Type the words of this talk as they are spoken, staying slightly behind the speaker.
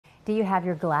Do you have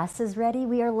your glasses ready?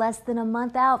 We are less than a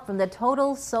month out from the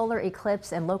total solar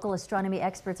eclipse, and local astronomy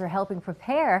experts are helping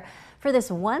prepare for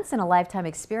this once-in-a-lifetime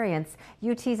experience.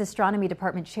 UT's astronomy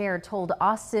department chair told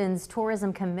Austin's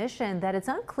Tourism Commission that it's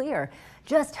unclear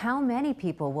just how many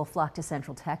people will flock to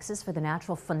Central Texas for the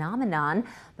natural phenomenon,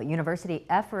 but university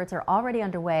efforts are already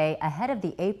underway ahead of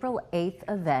the April 8th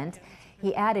event.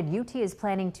 He added UT is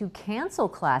planning to cancel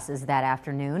classes that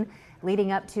afternoon,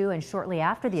 leading up to and shortly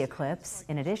after the eclipse.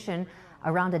 In addition,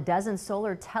 around a dozen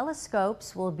solar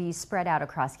telescopes will be spread out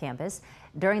across campus.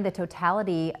 During the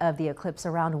totality of the eclipse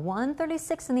around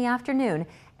 1:36 in the afternoon,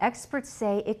 experts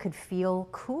say it could feel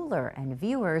cooler and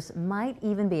viewers might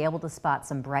even be able to spot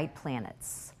some bright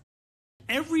planets.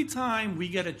 Every time we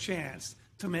get a chance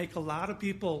to make a lot of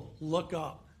people look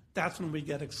up, that's when we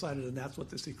get excited, and that's what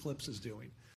this eclipse is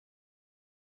doing.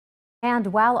 And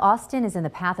while Austin is in the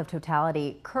path of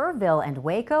totality, Kerrville and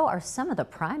Waco are some of the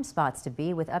prime spots to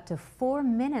be, with up to 4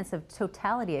 minutes of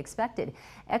totality expected.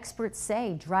 Experts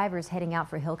say drivers heading out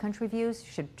for hill country views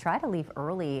should try to leave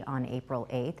early on April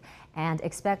 8th and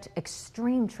expect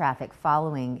extreme traffic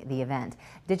following the event.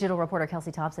 Digital reporter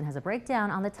Kelsey Thompson has a breakdown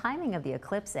on the timing of the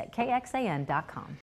eclipse at KXAN.com.